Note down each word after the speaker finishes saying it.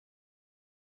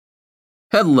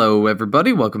Hello,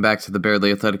 everybody. Welcome back to the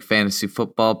Barely Athletic Fantasy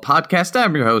Football Podcast.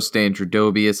 I'm your host, Andrew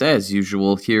Dobius, as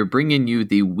usual, here bringing you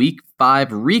the Week 5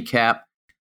 recap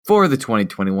for the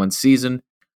 2021 season.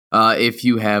 If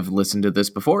you have listened to this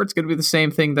before, it's going to be the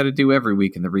same thing that I do every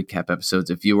week in the recap episodes.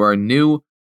 If you are new,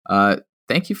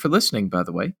 thank you for listening, by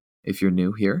the way. If you're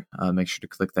new here, make sure to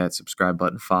click that subscribe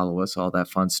button, follow us, all that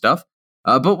fun stuff.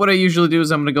 But what I usually do is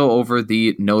I'm going to go over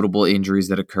the notable injuries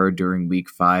that occurred during Week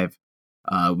 5.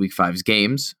 Week 5's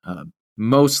games,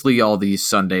 mostly all these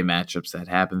Sunday matchups that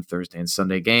happen, Thursday and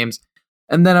Sunday games.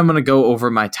 And then I'm going to go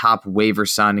over my top waiver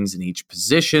signings in each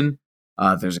position.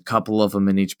 There's a couple of them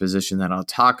in each position that I'll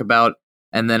talk about.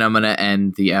 And then I'm going to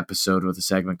end the episode with a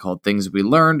segment called Things We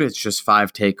Learned. It's just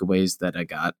 5 takeaways that I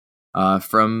got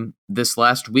from this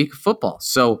last week of football.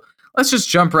 So let's just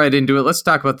jump right into it. Let's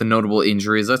talk about the notable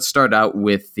injuries. Let's start out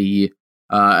with the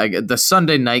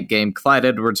Sunday night game. Clyde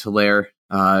Edwards-Helaire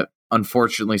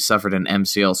unfortunately suffered an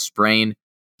MCL sprain.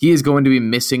 He is going to be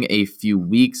missing a few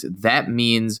weeks. That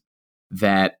means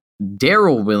that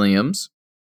Darrel Williams,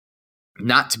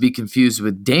 not to be confused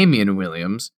with Damian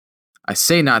Williams, I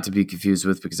say not to be confused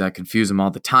with because I confuse him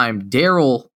all the time.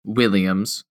 Darrel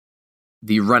Williams,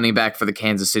 the running back for the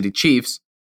Kansas City Chiefs,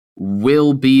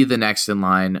 will be the next in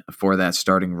line for that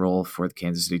starting role for the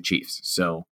Kansas City Chiefs.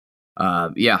 So,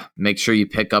 make sure you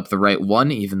pick up the right one,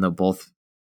 even though both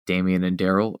Damian and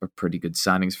Darrel are pretty good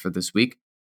signings for this week.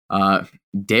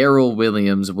 Darrel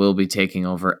Williams will be taking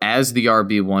over as the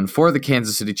RB1 for the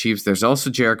Kansas City Chiefs. There's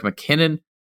also Jerick McKinnon,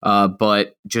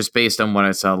 but just based on what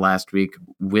I saw last week,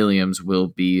 Williams will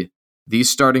be the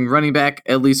starting running back,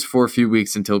 at least for a few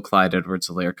weeks until Clyde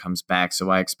Edwards-Helaire comes back.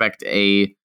 So I expect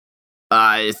a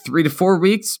 3 to 4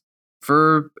 weeks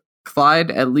for Clyde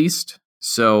at least.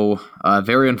 So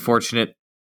very unfortunate,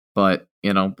 but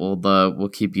we'll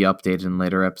keep you updated in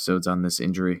later episodes on this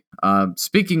injury.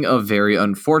 Speaking of very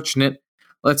unfortunate,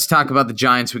 let's talk about the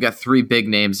Giants. We got 3 big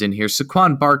names in here.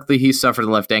 Saquon Barkley, he suffered a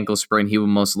left ankle sprain. He will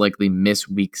most likely miss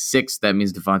Week 6. That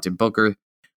means Devontae Booker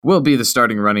will be the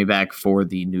starting running back for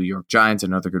the New York Giants.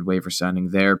 Another good waiver signing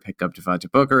there. Pick up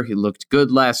Devontae Booker. He looked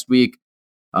good last week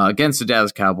against the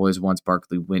Dallas Cowboys once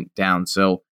Barkley went down.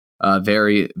 So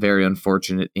very, very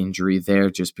unfortunate injury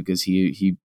there just because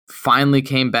he finally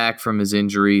came back from his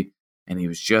injury, and he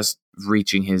was just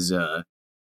reaching his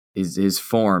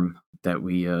form that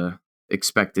we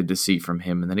expected to see from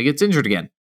him, and then he gets injured again.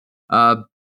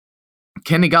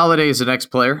 Kenny Golladay is the next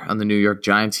player on the New York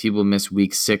Giants. He will miss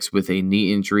Week 6 with a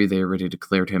knee injury. They already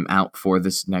declared him out for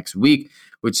this next week,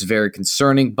 which is very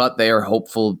concerning, but they are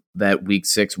hopeful that Week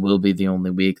 6 will be the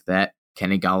only week that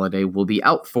Kenny Golladay will be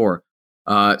out for.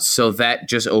 So that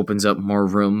just opens up more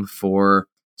room for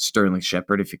Sterling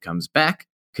Shepard if he comes back,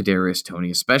 Kadarius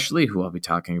Toney especially, who I'll be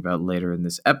talking about later in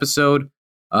this episode,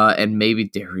 and maybe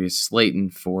Darius Slayton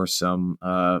for some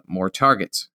more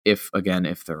targets, if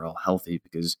they're all healthy,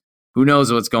 because who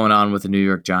knows what's going on with the New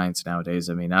York Giants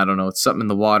nowadays. I mean, I don't know. It's something in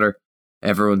the water.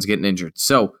 Everyone's getting injured.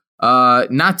 So,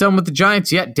 not done with the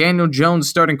Giants yet. Daniel Jones,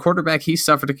 starting quarterback, he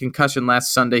suffered a concussion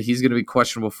last Sunday. He's going to be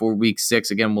questionable for Week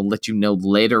 6. Again, we'll let you know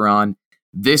later on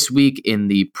this week in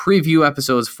the preview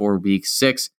episodes for Week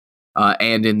 6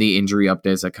 and in the injury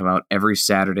updates that come out every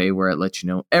Saturday, where I let you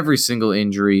know every single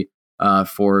injury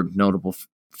for notable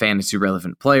fantasy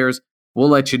relevant players. We'll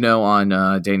let you know on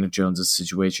Daniel Jones'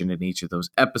 situation in each of those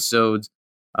episodes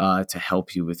to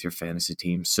help you with your fantasy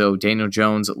team. So Daniel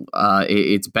Jones,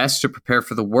 it's best to prepare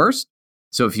for the worst.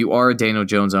 So if you are a Daniel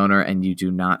Jones owner and you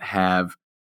do not have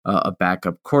a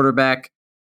backup quarterback,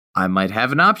 I might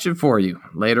have an option for you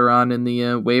later on in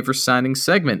the waiver signing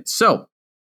segment. So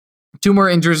 2 more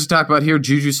injuries to talk about here.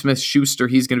 Juju Smith-Schuster,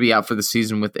 he's going to be out for the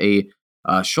season with a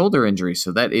shoulder injury.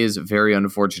 So that is very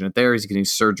unfortunate there. He's getting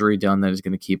surgery done that is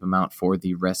going to keep him out for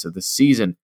the rest of the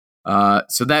season.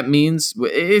 So that means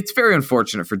it's very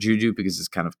unfortunate for Juju because it's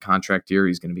kind of contract year.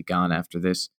 He's going to be gone after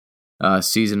this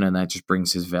season, and that just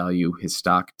brings his value, his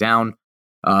stock down.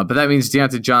 But that means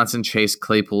Deontay Johnson, Chase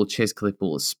Claypool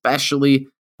especially,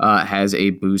 has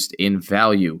a boost in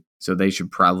value. So they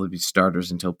should probably be starters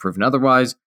until proven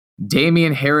otherwise.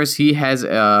 Damian Harris, he's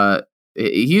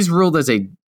ruled as a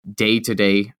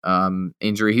day-to-day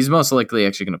injury. He's most likely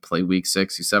actually going to play Week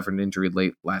 6. He suffered an injury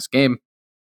late last game.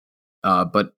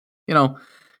 But,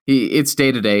 it's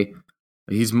day-to-day.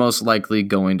 He's most likely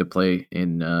going to play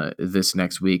in this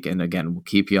next week. And again, we'll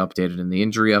keep you updated in the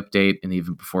injury update and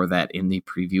even before that in the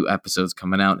preview episodes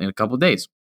coming out in a couple of days.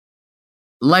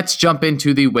 Let's jump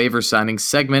into the waiver signing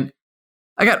segment.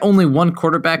 I got only one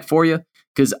quarterback for you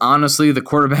because honestly, the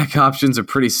quarterback options are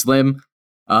pretty slim.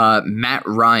 Matt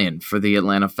Ryan for the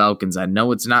Atlanta Falcons. I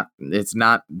know it's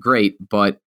not great,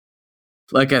 but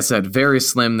Like I said, very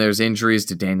slim. There's injuries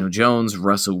to Daniel Jones,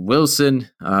 Russell Wilson.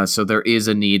 So there is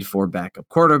a need for backup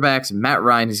quarterbacks. Matt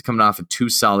Ryan, he's coming off of 2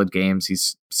 solid games.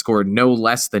 He's scored no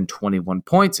less than 21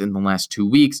 points in the last 2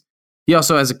 weeks. He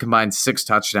also has a combined 6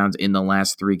 touchdowns in the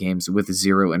last 3 games with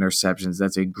 0 interceptions.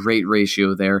 That's a great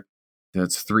ratio there.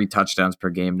 That's 3 touchdowns per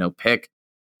game, no pick.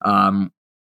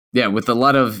 With a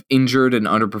lot of injured and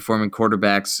underperforming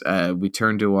quarterbacks, we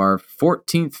turn to our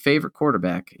 14th favorite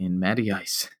quarterback in Matty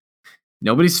Ice.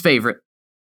 Nobody's favorite,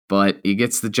 but he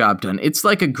gets the job done. It's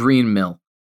like a green mill.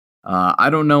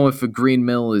 I don't know if a green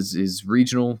mill is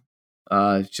regional,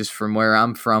 just from where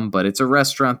I'm from, but it's a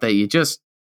restaurant that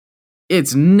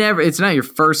it's not your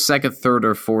first, second, third,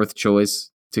 or fourth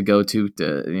choice to go to,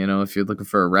 if you're looking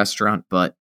for a restaurant.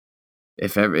 But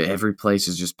if every place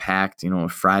is just packed, a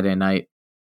Friday night,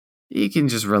 you can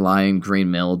just rely on Green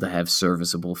Mill to have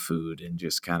serviceable food and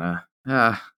just kind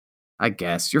of, I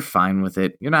guess you're fine with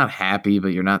it. You're not happy, but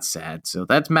you're not sad. So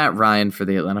that's Matt Ryan for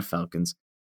the Atlanta Falcons.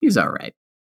 He's all right,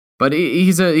 but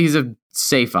he's a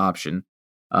safe option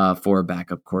for a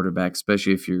backup quarterback,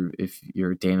 especially if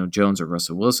you're a Daniel Jones or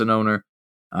Russell Wilson owner.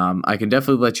 I can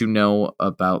definitely let you know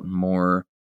about more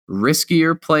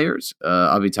riskier players.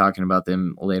 I'll be talking about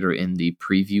them later in the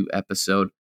preview episode.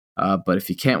 But if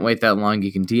you can't wait that long,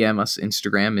 you can DM us.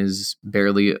 Instagram is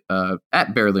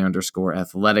at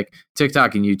barely_athletic.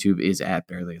 TikTok and YouTube is at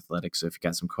barelyathletic. So if you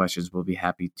got some questions, we'll be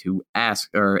happy to ask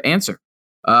or answer.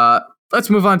 Let's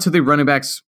move on to the running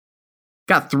backs.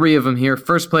 Got 3 of them here.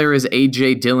 First player is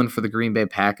A.J. Dillon for the Green Bay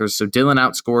Packers. So Dillon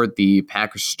outscored the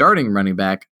Packers starting running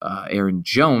back, Aaron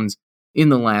Jones, in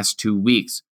the last 2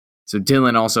 weeks. So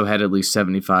Dillon also had at least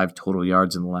 75 total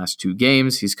yards in the last 2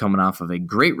 games. He's coming off of a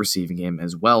great receiving game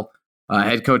as well.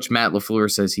 Head coach Matt LaFleur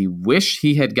says he wished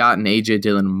he had gotten A.J.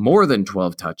 Dillon more than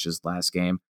 12 touches last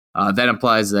game. That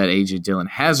implies that A.J. Dillon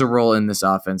has a role in this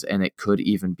offense, and it could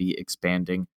even be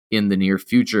expanding in the near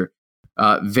future.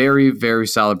 Very, very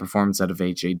solid performance out of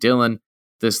A.J. Dillon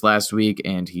this last week,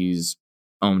 and he's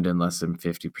owned in less than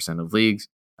 50% of leagues.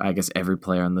 I guess every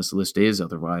player on this list is,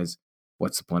 otherwise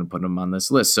what's the point of putting him on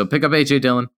this list? So pick up A.J.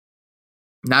 Dillon.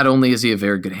 Not only is he a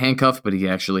very good handcuff, but he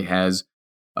actually has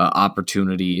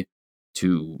opportunity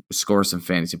to score some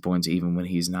fantasy points even when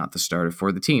he's not the starter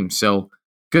for the team. So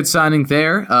good signing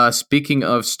there. Speaking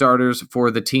of starters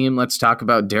for the team, let's talk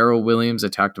about Darrell Williams. I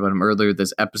talked about him earlier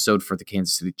this episode for the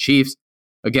Kansas City Chiefs.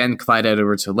 Again, Clyde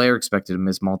Edwards-Helaire expected to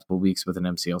miss multiple weeks with an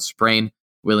MCL sprain.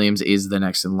 Williams is the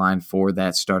next in line for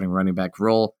that starting running back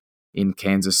role in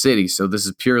Kansas City. So this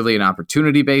is purely an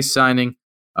opportunity-based signing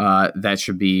that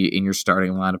should be in your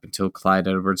starting lineup until Clyde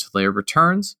Edwards-Helaire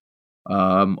returns,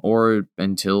 or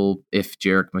until if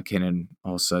Jerick McKinnon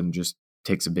all of a sudden just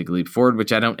takes a big leap forward,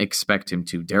 which I don't expect him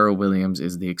to. Darrell Williams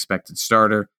is the expected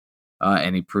starter,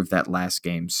 and he proved that last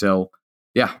game. So,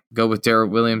 yeah, go with Darrell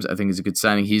Williams. I think he's a good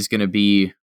signing. He's going to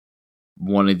be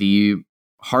one of the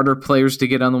harder players to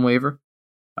get on the waiver,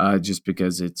 just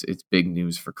because it's big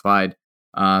news for Clyde.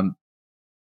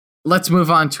 Let's move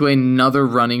on to another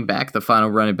running back, the final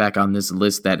running back on this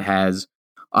list that has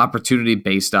opportunity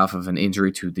based off of an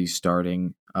injury to the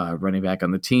starting running back on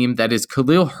the team. That is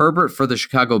Khalil Herbert for the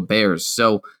Chicago Bears.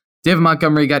 So David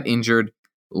Montgomery got injured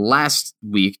last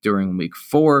week during week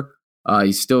 4.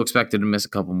 He's still expected to miss a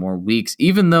couple more weeks.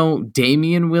 Even though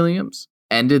Damian Williams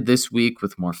ended this week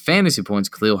with more fantasy points,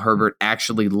 Khalil Herbert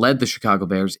actually led the Chicago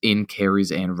Bears in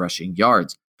carries and rushing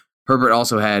yards. Herbert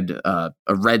also had a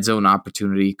red zone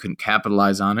opportunity, couldn't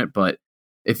capitalize on it, but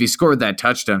if he scored that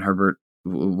touchdown, Herbert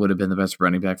would have been the best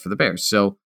running back for the Bears.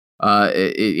 So,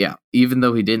 even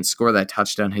though he didn't score that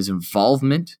touchdown, his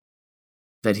involvement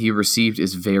that he received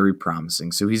is very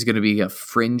promising. So he's going to be a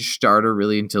fringe starter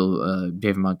really until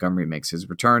David Montgomery makes his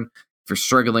return. If you're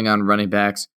struggling on running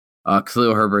backs,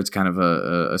 Khalil Herbert's kind of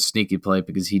a sneaky play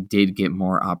because he did get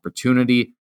more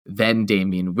opportunity than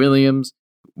Damian Williams,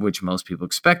 which most people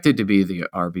expected to be the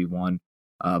RB1.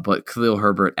 But Khalil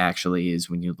Herbert actually is,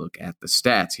 when you look at the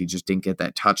stats, he just didn't get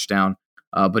that touchdown,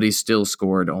 but he still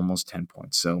scored almost 10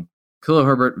 points. So Khalil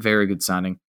Herbert, very good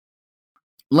signing.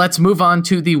 Let's move on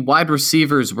to the wide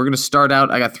receivers. We're going to start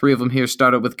out. I got 3 of them here.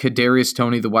 Start out with Kadarius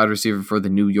Toney, the wide receiver for the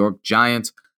New York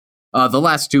Giants. The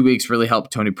last 2 weeks really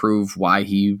helped Toney prove why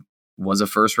he was a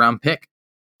first-round pick.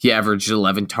 He averaged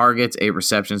 11 targets, 8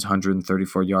 receptions,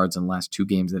 134 yards in the last 2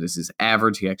 games. That is his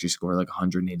average. He actually scored like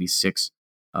 186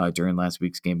 during last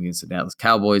week's game against the Dallas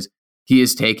Cowboys. He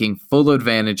is taking full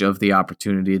advantage of the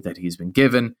opportunity that he's been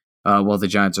given, while the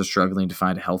Giants are struggling to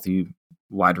find a healthy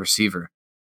wide receiver.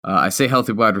 I say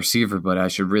healthy wide receiver, but I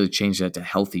should really change that to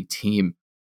healthy team.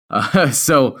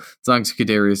 So as long as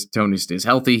Kadarius Toney stays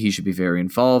healthy, he should be very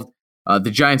involved.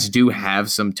 The Giants do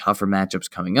have some tougher matchups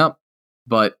coming up,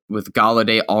 but with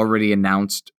Golladay already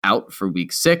announced out for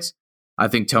week 6, I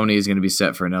think Toney is going to be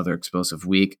set for another explosive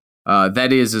week.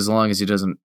 That is, as long as he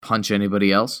doesn't punch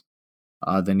anybody else,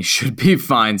 then he should be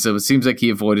fine. So it seems like he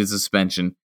avoided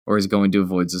suspension or is going to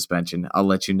avoid suspension. I'll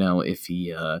let you know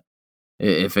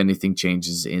if anything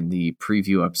changes in the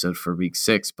preview episode for week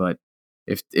 6. But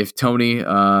if Toney,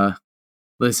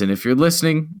 listen, if you're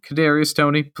listening, Kadarius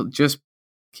Toney, just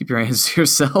keep your hands to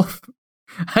yourself.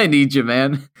 I need you,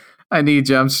 man. I need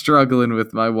you. I'm struggling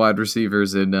with my wide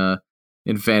receivers in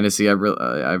fantasy.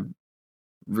 I'm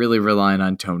really relying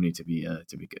on Toney to be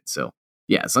good. So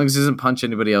yeah, as long as he doesn't punch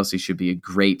anybody else, he should be a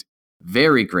great,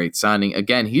 very great signing.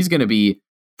 Again, he's going to be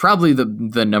probably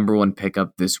the number one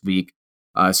pickup this week.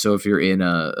 So if you're in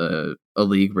a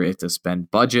league where you have to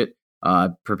spend budget,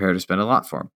 prepare to spend a lot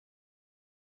for him.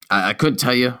 I couldn't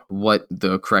tell you what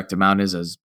the correct amount is,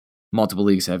 as multiple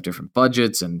leagues have different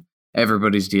budgets and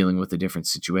everybody's dealing with a different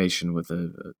situation with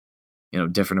a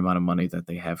different amount of money that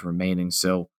they have remaining.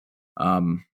 So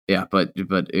but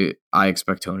I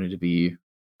expect Toney to be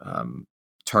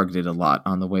targeted a lot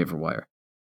on the waiver wire.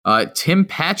 Tim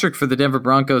Patrick for the Denver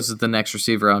Broncos is the next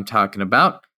receiver I'm talking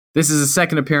about. This is his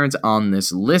second appearance on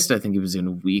this list. I think he was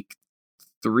in week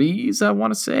 3s, I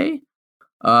want to say.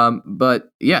 But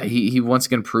yeah, he once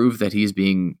again proved that he's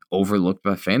being overlooked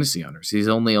by fantasy owners. He's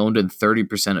only owned in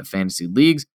 30% of fantasy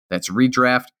leagues. That's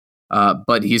redraft.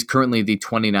 But he's currently the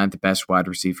 29th best wide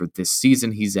receiver this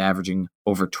season. He's averaging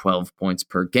over 12 points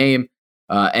per game.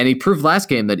 And he proved last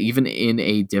game that even in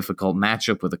a difficult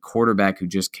matchup with a quarterback who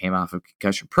just came off of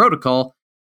concussion protocol,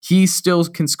 he still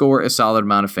can score a solid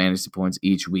amount of fantasy points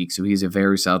each week. So he's a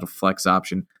very solid flex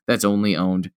option that's only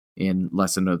owned in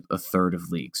less than a third of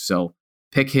leagues. So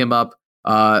pick him up.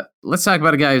 Let's talk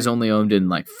about a guy who's only owned in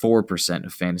like 4%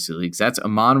 of fantasy leagues. That's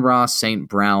Amon-Ra St.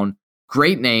 Brown.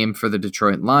 Great name for the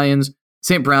Detroit Lions.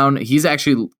 St. Brown, he's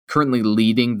actually currently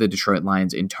leading the Detroit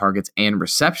Lions in targets and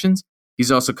receptions.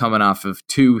 He's also coming off of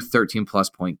 2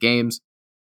 13-plus point games.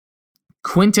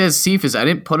 Quintez Cephas, I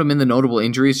didn't put him in the notable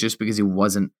injuries just because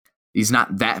he's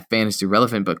not that fantasy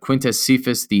relevant, but Quintez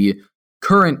Cephas, the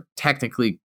current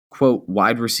technically, quote,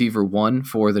 wide receiver 1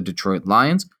 for the Detroit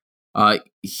Lions,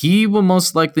 he will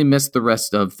most likely miss the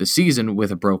rest of the season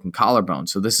with a broken collarbone.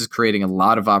 So this is creating a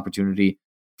lot of opportunity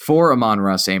for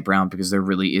Amon-Ra St. Brown because there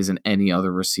really isn't any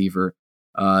other receiver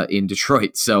in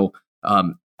Detroit. So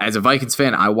as a Vikings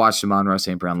fan, I watched Amon-Ra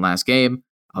St. Brown last game.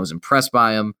 I was impressed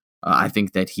by him. I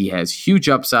think that he has huge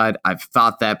upside. I've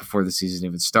thought that before the season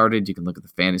even started. You can look at the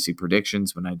fantasy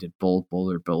predictions when I did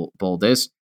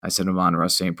boldest. I said Amon-Ra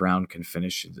St. Brown can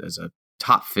finish as a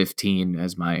top 15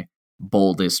 as my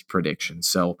boldest prediction.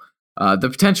 So the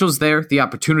potential is there. The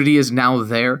opportunity is now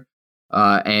there.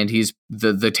 And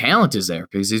the talent is there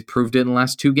because he's proved it in the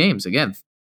last 2 games. Again,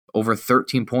 over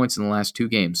 13 points in the last 2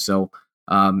 games. So,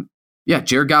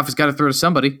 Jared Goff has got to throw to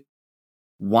somebody.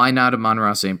 Why not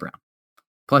Amon-Ra St. Brown?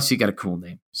 Plus, you got a cool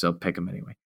name, so pick him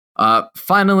anyway.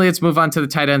 Finally, let's move on to the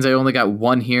tight ends. I only got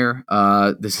one here.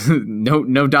 This is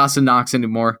no Dawson Knox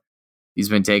anymore. He's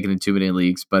been taken in too many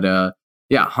leagues. But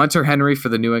Hunter Henry for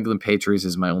the New England Patriots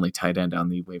is my only tight end on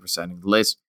the waiver signing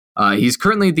list. He's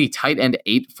currently the tight end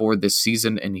 8 for this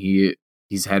season, and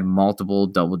he's had multiple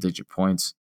double-digit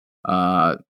points.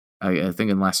 I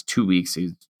think in the last 2 weeks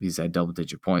he's had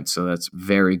double-digit points, so that's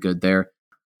very good there.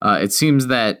 It seems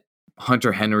that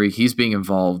Hunter Henry, he's being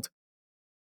involved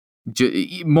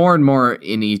more and more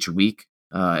in each week,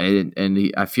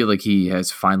 and I feel like he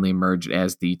has finally emerged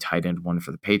as the tight end 1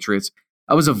 for the Patriots.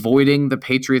 I was avoiding the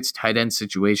Patriots tight end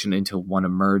situation until one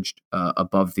emerged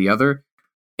above the other,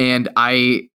 and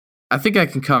I think I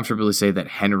can comfortably say that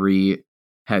Henry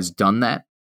has done that,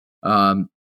 and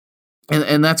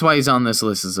that's why he's on this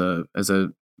list as a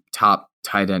top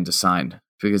tight end assigned,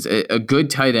 because a good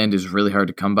tight end is really hard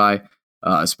to come by.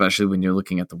 Especially when you're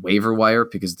looking at the waiver wire,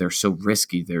 because they're so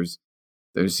risky. There's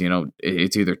it's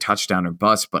either touchdown or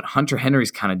bust. But Hunter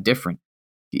Henry's kind of different.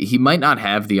 He might not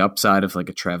have the upside of like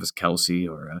a Travis Kelce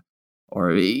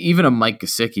or even a Mike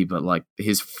Gesicki, but like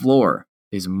his floor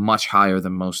is much higher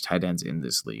than most tight ends in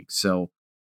this league. So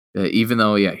even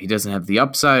though he doesn't have the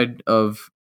upside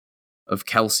of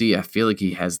Kelce, I feel like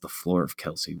he has the floor of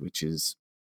Kelce, which is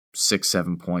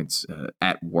 6-7 points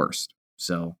at worst.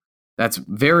 So that's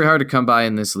very hard to come by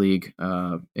in this league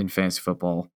in fantasy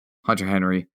football. Hunter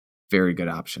Henry, very good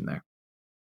option there.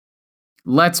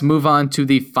 Let's move on to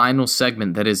the final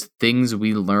segment, that is things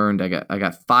we learned. I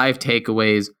got 5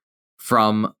 takeaways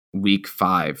from week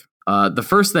 5. The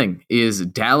first thing is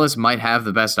Dallas might have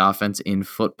the best offense in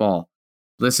football.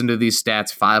 Listen to these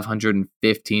stats: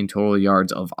 515 total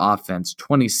yards of offense,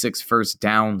 26 first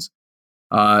downs.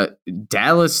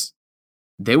 Dallas,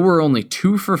 they were only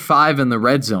 2 for 5 in the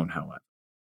red zone, however.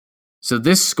 So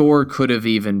this score could have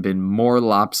even been more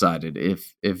lopsided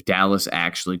if Dallas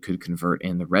actually could convert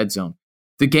in the red zone.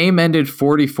 The game ended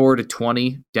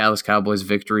 44-20, Dallas Cowboys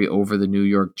victory over the New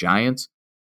York Giants,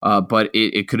 but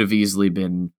it could have easily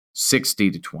been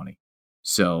 60-20.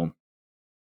 So,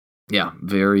 yeah,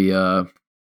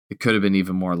 it could have been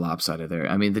even more lopsided there.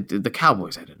 I mean, the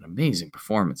Cowboys had an amazing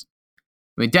performance.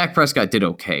 I mean, Dak Prescott did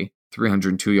okay,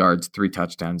 302 yards, 3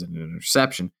 touchdowns, and an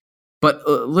interception. But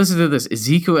listen to this.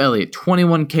 Ezekiel Elliott,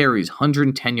 21 carries,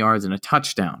 110 yards, and a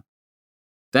touchdown.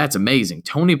 That's amazing.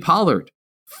 Tony Pollard,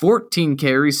 14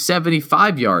 carries,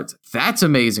 75 yards. That's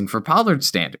amazing for Pollard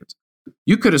standards.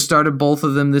 You could have started both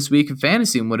of them this week in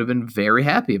fantasy and would have been very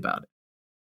happy about it.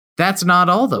 That's not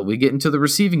all, though. We get into the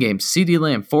receiving game. CeeDee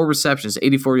Lamb, 4 receptions,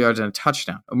 84 yards, and a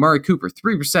touchdown. Amari Cooper,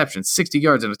 3 receptions, 60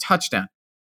 yards, and a touchdown.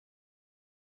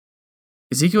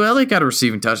 Ezekiel Elliott got a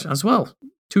receiving touchdown as well,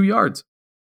 2 yards.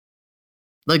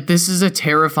 Like, this is a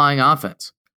terrifying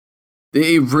offense.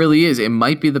 It really is. It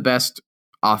might be the best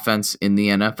offense in the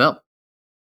NFL.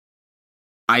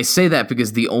 I say that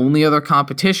because the only other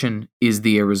competition is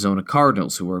the Arizona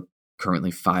Cardinals, who are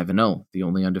currently 5-0, the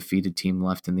only undefeated team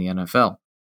left in the NFL.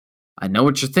 I know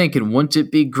what you're thinking. Wouldn't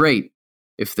it be great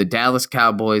if the Dallas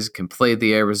Cowboys can play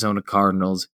the Arizona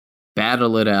Cardinals,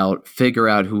 battle it out, figure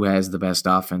out who has the best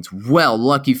offense? Well,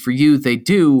 lucky for you, they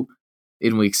do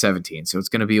in week 17. So it's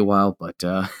going to be a while, but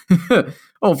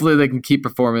hopefully they can keep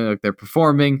performing like they're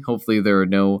performing. Hopefully there are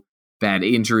no bad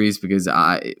injuries, because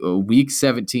a week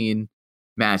 17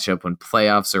 matchup when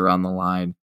playoffs are on the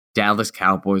line, Dallas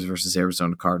Cowboys versus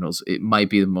Arizona Cardinals, it might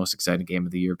be the most exciting game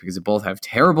of the year because they both have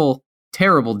terrible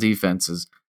defenses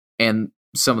and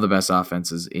some of the best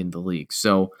offenses in the league.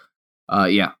 So,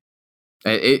 yeah.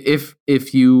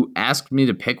 If you asked me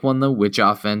to pick one, though, which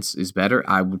offense is better,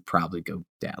 I would probably go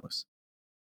Dallas.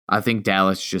 I think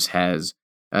Dallas just has...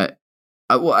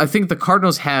 I think the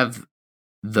Cardinals have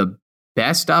the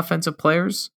best offensive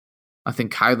players. I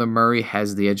think Kyler Murray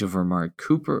has the edge over Amari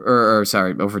Cooper,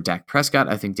 over Dak Prescott.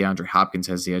 I think DeAndre Hopkins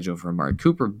has the edge over Amari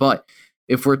Cooper. But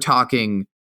if we're talking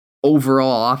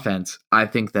overall offense, I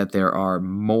think that there are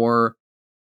more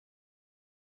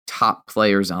top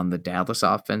players on the Dallas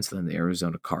offense than the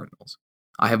Arizona Cardinals.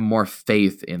 I have more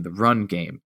faith in the run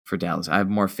game for Dallas. I have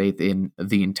more faith in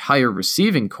the entire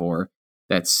receiving core.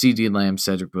 That's CeeDee Lamb,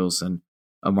 Cedric Wilson,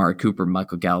 Amari Cooper,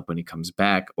 Michael Gallup when he comes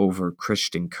back, over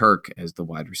Christian Kirk as the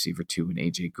wide receiver 2 and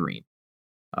AJ Green.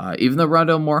 Even though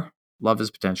Rondale Moore, love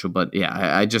his potential, but yeah,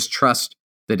 I just trust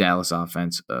the Dallas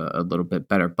offense a little bit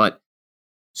better. But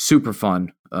super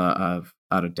fun out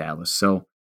of Dallas. So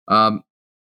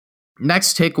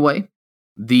next takeaway,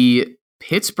 the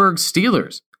Pittsburgh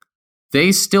Steelers.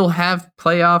 They still have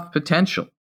playoff potential.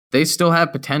 They still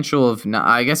have potential of,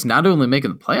 I guess, not only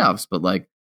making the playoffs, but like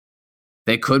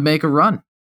they could make a run.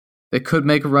 They could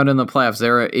make a run in the playoffs.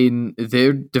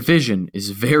 Their division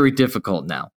is very difficult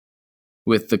now,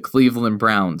 with the Cleveland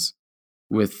Browns,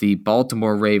 with the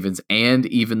Baltimore Ravens, and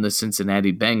even the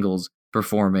Cincinnati Bengals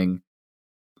performing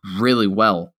really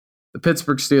well. The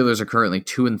Pittsburgh Steelers are currently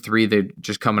 2-3. They're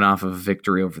just coming off of a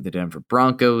victory over the Denver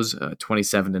Broncos,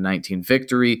 27-19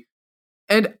 victory.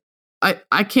 And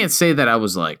I can't say that I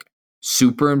was like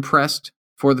super impressed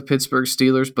for the Pittsburgh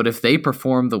Steelers, but if they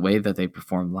perform the way that they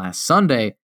performed last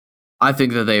Sunday, I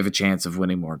think that they have a chance of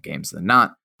winning more games than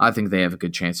not. I think they have a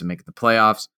good chance of making the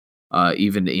playoffs,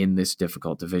 even in this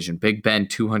difficult division. Big Ben,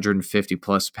 250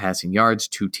 plus passing yards,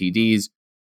 2 TDs.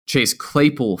 Chase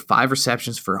Claypool, 5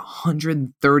 receptions for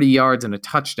 130 yards and a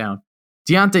touchdown.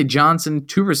 Deontay Johnson,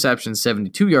 2 receptions,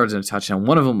 72 yards and a touchdown.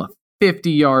 One of them a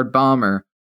 50-yard bomber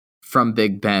from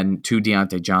Big Ben to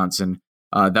Deontay Johnson.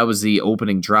 That was the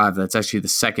opening drive. That's actually the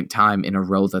second time in a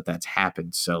row that that's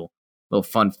happened. So, little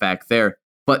fun fact there.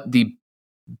 But the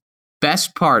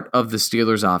best part of the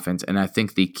Steelers offense, and I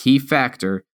think the key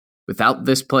factor, without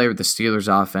this player, the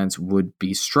Steelers offense would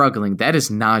be struggling. That is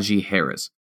Najee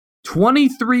Harris.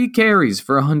 23 carries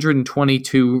for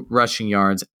 122 rushing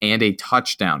yards and a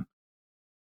touchdown.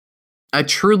 I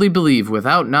truly believe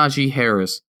without Najee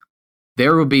Harris,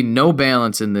 there would be no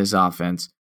balance in this offense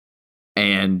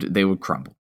and they would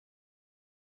crumble.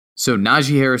 So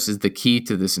Najee Harris is the key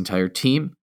to this entire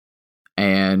team.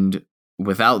 And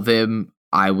without them,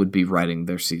 I would be writing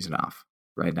their season off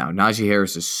right now. Najee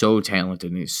Harris is so talented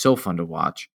and he's so fun to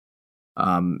watch.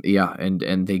 And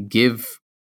they give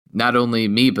not only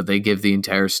me, but they give the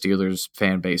entire Steelers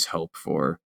fan base hope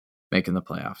for making the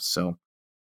playoffs. So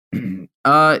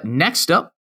next up,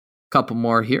 a couple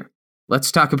more here.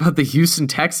 let's talk about the Houston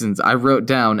Texans. I wrote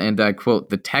down, and I quote,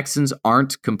 "The Texans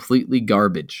aren't completely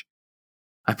garbage."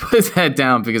 I put that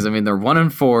down because, I mean, they're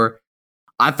 1-4.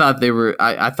 I thought they were.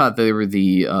 I thought they were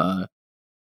the.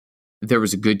 There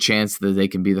was a good chance that they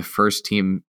can be the first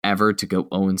team ever to go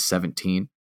 0-17.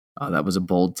 That was a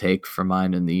bold take for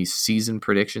mine in the season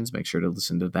predictions. Make sure to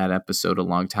listen to that episode a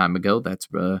long time ago. That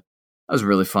was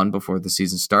really fun before the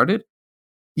season started.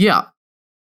 Yeah,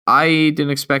 I didn't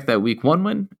expect that week 1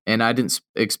 win, and I didn't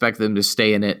expect them to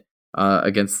stay in it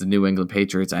against the New England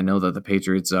Patriots. I know that the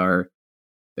Patriots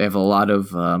they have a lot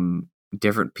of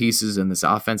different pieces in this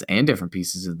offense and different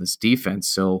pieces in this defense.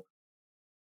 So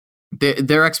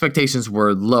their expectations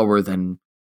were lower than,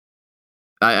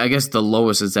 I guess, the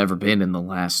lowest it's ever been in the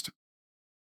last,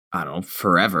 I don't know,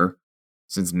 forever,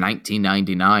 since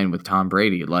 1999 with Tom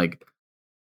Brady. Like,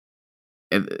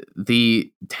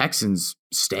 the Texans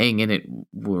staying in it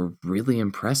were really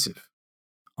impressive.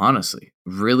 Honestly,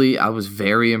 really, I was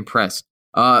very impressed.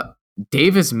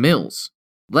 Davis Mills,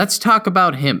 let's talk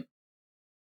about him.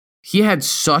 He had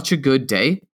such a good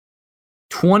day.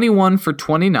 21 for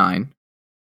 29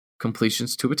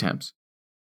 completions to attempts,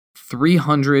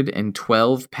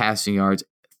 312 passing yards,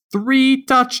 3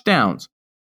 touchdowns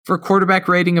for a quarterback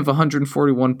rating of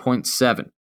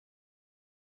 141.7.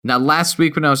 Now, last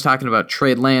week when I was talking about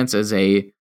Trey Lance as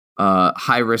a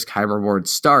high-risk, high-reward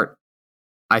start,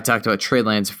 I talked about Trey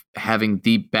Lance having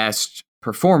the best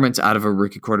performance out of a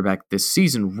rookie quarterback this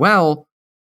season. Well,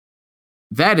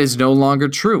 that is no longer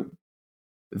true.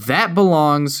 That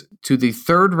belongs to the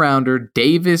third-rounder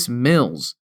Davis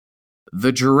Mills,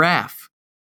 the giraffe,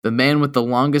 the man with the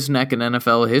longest neck in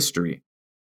NFL history,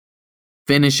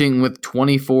 finishing with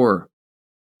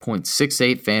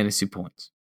 24.68 fantasy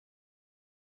points.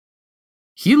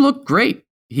 He looked great.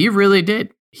 He really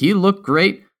did. He looked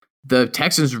great. The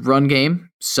Texans' run game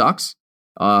sucks.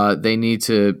 They need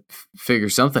to figure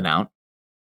something out.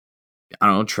 I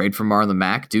don't know, trade for Marlon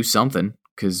Mack, do something,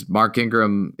 because Mark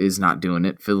Ingram is not doing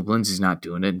it, Philip Lindsay's not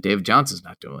doing it, and David Johnson's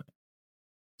not doing it.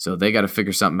 So they got to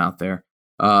figure something out there.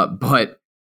 But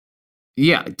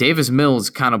yeah, Davis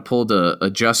Mills kind of pulled a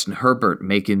Justin Herbert,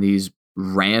 making these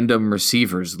random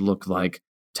receivers look like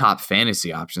top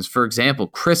fantasy options. For example,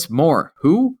 Chris Moore.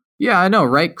 Who? Yeah, I know,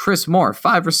 right? Chris Moore,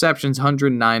 5 receptions,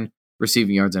 109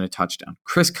 receiving yards, and a touchdown.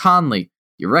 Chris Conley,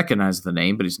 you recognize the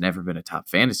name, but he's never been a top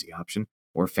fantasy option,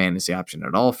 or fantasy option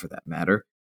at all for that matter.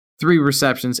 3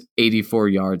 receptions, 84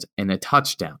 yards, and a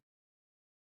touchdown.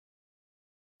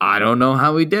 I don't know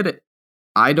how he did it.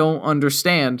 I don't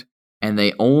understand. And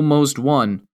they almost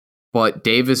won, but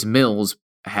Davis Mills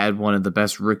had one of the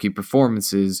best rookie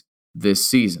performances this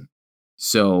season.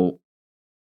 So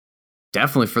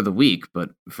definitely for the week,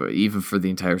 but even for the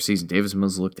entire season, Davis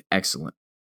Mills looked excellent.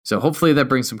 So hopefully that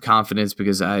brings some confidence,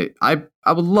 because I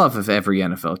would love if every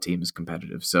NFL team is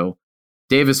competitive. So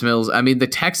Davis Mills, I mean, the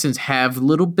Texans have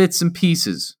little bits and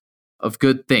pieces of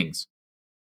good things.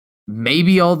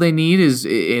 Maybe all they need is,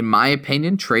 in my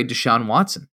opinion, trade Deshaun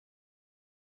Watson.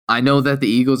 I know that the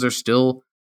Eagles are still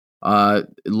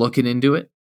looking into it,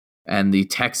 and the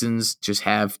Texans just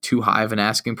have too high of an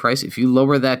asking price. If you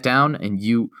lower that down and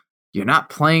you're not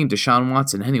playing Deshaun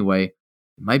Watson anyway, it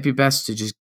might be best to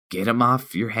just get him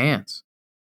off your hands.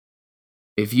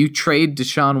 If you trade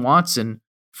Deshaun Watson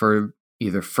for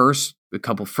either a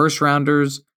couple first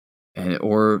rounders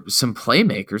or some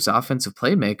playmakers, offensive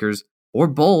playmakers, or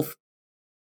both,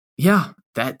 yeah,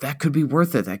 that could be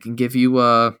worth it. That can give you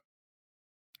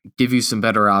some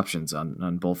better options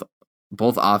on both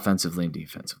offensively and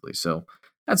defensively. So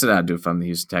that's what I'd do if I'm the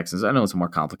Houston Texans. I know it's more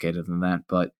complicated than that,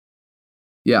 but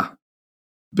yeah,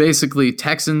 basically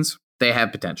Texans, they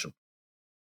have potential.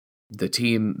 The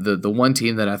team, the one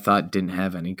team that I thought didn't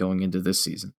have any going into this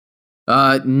season.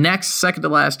 Next, second to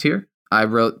last here, I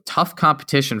wrote tough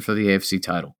competition for the AFC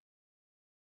title.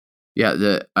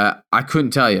 Yeah, I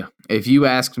couldn't tell you. If you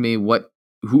asked me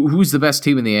who's the best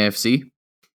team in the AFC,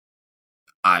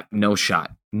 no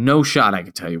shot. No shot I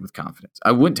could tell you with confidence.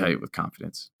 I wouldn't tell you with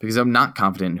confidence because I'm not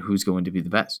confident in who's going to be the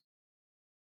best.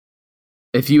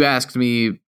 If you asked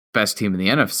me best team in the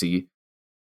NFC,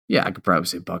 yeah, I could probably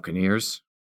say Buccaneers.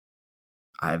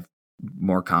 I have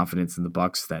more confidence in the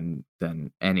Bucs than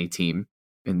any team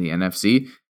in the NFC.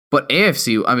 But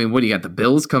AFC, I mean, what do you got? The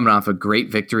Bills coming off a great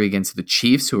victory against the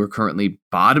Chiefs, who are currently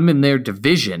bottom in their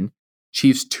division.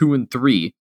 Chiefs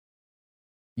 2-3.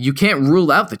 You can't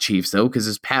rule out the Chiefs, though, because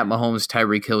it's Pat Mahomes,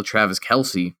 Tyreek Hill, Travis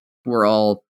Kelce, who are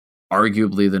all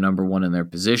arguably the number one in their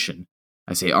position.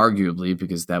 I say arguably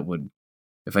because that would,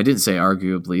 if I didn't say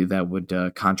arguably, that would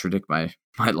contradict my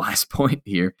last point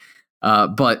here.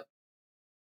 But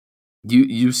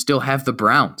you still have the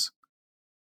Browns.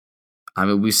 I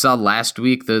mean, we saw last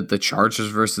week the Chargers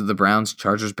versus the Browns.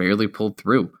 Chargers barely pulled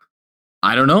through.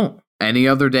 I don't know. Any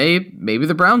other day, maybe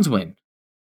the Browns win.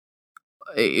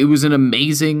 It was an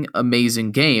amazing,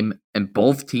 amazing game, and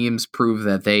both teams prove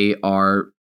that they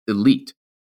are elite.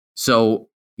 So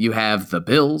you have the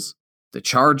Bills, the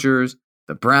Chargers,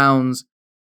 the Browns,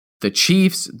 the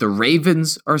Chiefs, the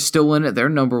Ravens are still in it. They're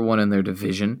number one in their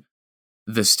division.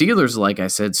 The Steelers, like I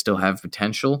said, still have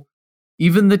potential.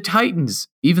 Even the Titans,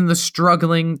 even the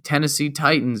struggling Tennessee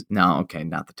Titans. No, okay,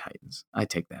 not the Titans. I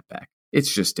take that back.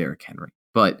 It's just Derrick Henry.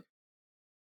 But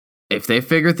if they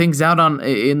figure things out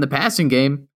in the passing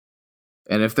game,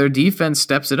 and if their defense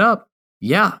steps it up,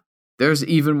 yeah, there's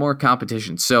even more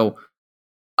competition. So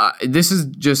this is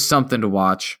just something to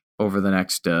watch over the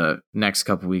next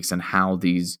couple weeks and how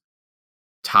these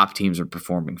top teams are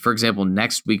performing. For example,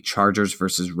 next week, Chargers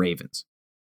versus Ravens.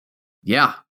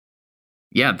 Yeah,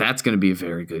 that's going to be a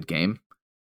very good game.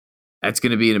 That's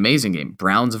going to be an amazing game.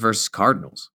 Browns versus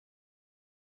Cardinals.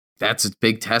 That's a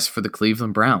big test for the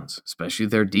Cleveland Browns, especially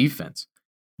their defense.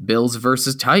 Bills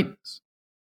versus Titans.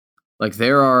 Like,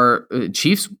 there are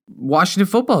Chiefs, Washington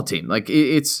football team. Like,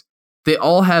 they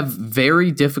all have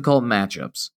very difficult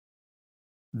matchups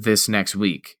this next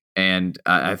week. And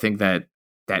I think that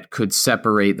could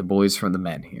separate the boys from the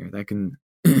men here. That can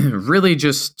really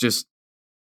just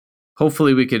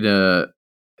hopefully we could,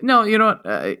 no, you know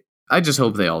what? I just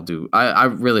hope they all do. I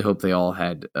really hope they all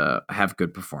have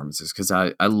good performances, because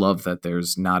I love that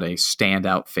there's not a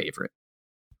standout favorite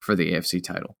for the AFC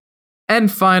title. And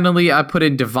finally, I put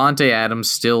in Davante Adams,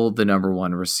 still the number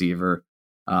one receiver.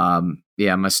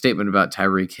 My statement about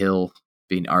Tyreek Hill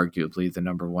being arguably the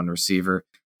number one receiver,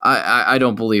 I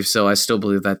don't believe so. I still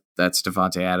believe that that's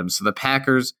Davante Adams. So the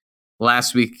Packers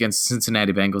last week against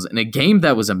Cincinnati Bengals, in a game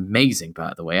that was amazing,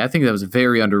 by the way. I think that was a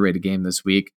very underrated game this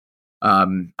week.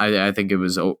 I think it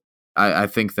was. I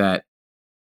think that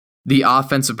the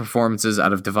offensive performances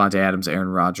out of Davante Adams, Aaron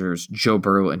Rodgers, Joe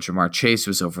Burrow, and Jamar Chase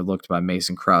was overlooked by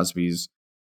Mason Crosby's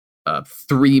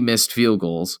 3 missed field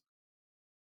goals.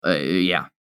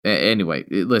 Anyway,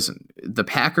 listen, the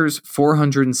Packers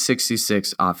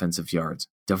 466 offensive yards.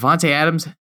 Davante Adams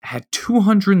had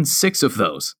 206 of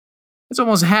those. That's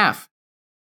almost half.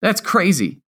 That's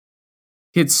crazy.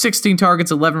 He had 16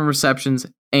 targets, 11 receptions,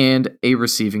 and a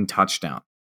receiving touchdown.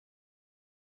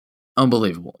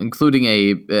 Unbelievable. Including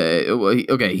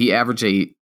he averaged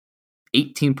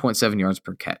 18.7 yards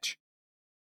per catch.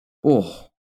 Oh,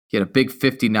 he had a big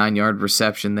 59-yard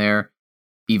reception there,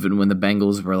 even when the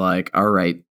Bengals were like, all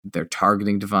right, they're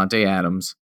targeting Davante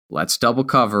Adams. Let's double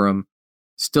cover him.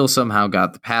 Still somehow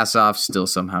got the pass off, still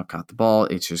somehow caught the ball.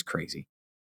 It's just crazy.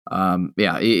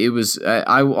 It was.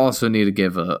 I also need to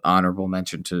give an honorable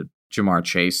mention to Jamar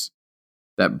Chase.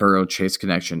 That Burrow-Chase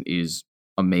connection is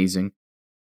amazing.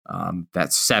 That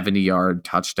 70-yard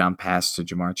touchdown pass to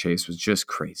Jamar Chase was just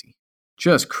crazy.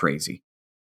 Just crazy.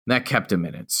 That kept him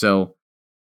in it. So,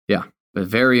 yeah, but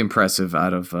very impressive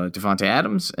out of Davante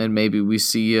Adams, and maybe we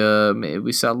saw a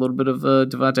little bit of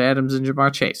Davante Adams and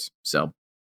Jamar Chase. So,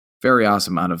 very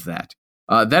awesome out of that.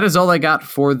 That is all I got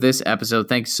for this episode.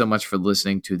 Thanks so much for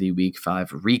listening to the Week 5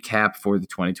 recap for the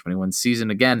 2021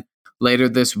 season. Again, later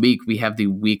this week, we have the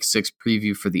Week 6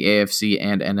 preview for the AFC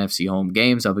and NFC home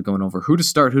games. I'll be going over who to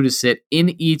start, who to sit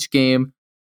in each game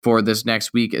for this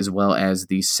next week, as well as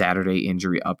the Saturday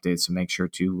injury updates. So make sure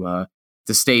to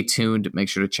stay tuned. Make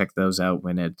sure to check those out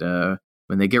when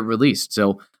they get released.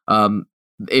 So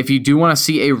if you do want to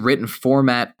see a written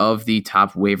format of the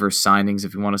top waiver signings,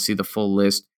 if you want to see the full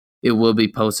list, it will be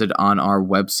posted on our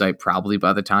website probably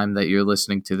by the time that you're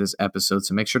listening to this episode.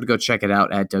 So make sure to go check it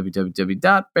out at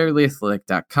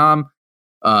www.barelyathletic.com.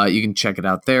 You can check it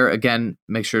out there. Again,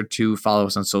 make sure to follow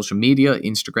us on social media.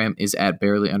 Instagram is at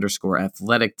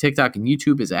 @barely_athletic. TikTok and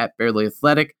YouTube is at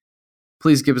 @barelyathletic.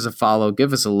 Please give us a follow.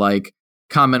 Give us a like.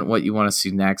 Comment what you want to see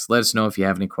next. Let us know if you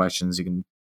have any questions. You can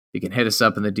hit us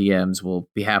up in the DMs. We'll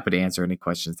be happy to answer any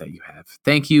questions that you have.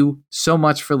 Thank you so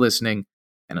much for listening,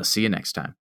 and I'll see you next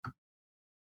time.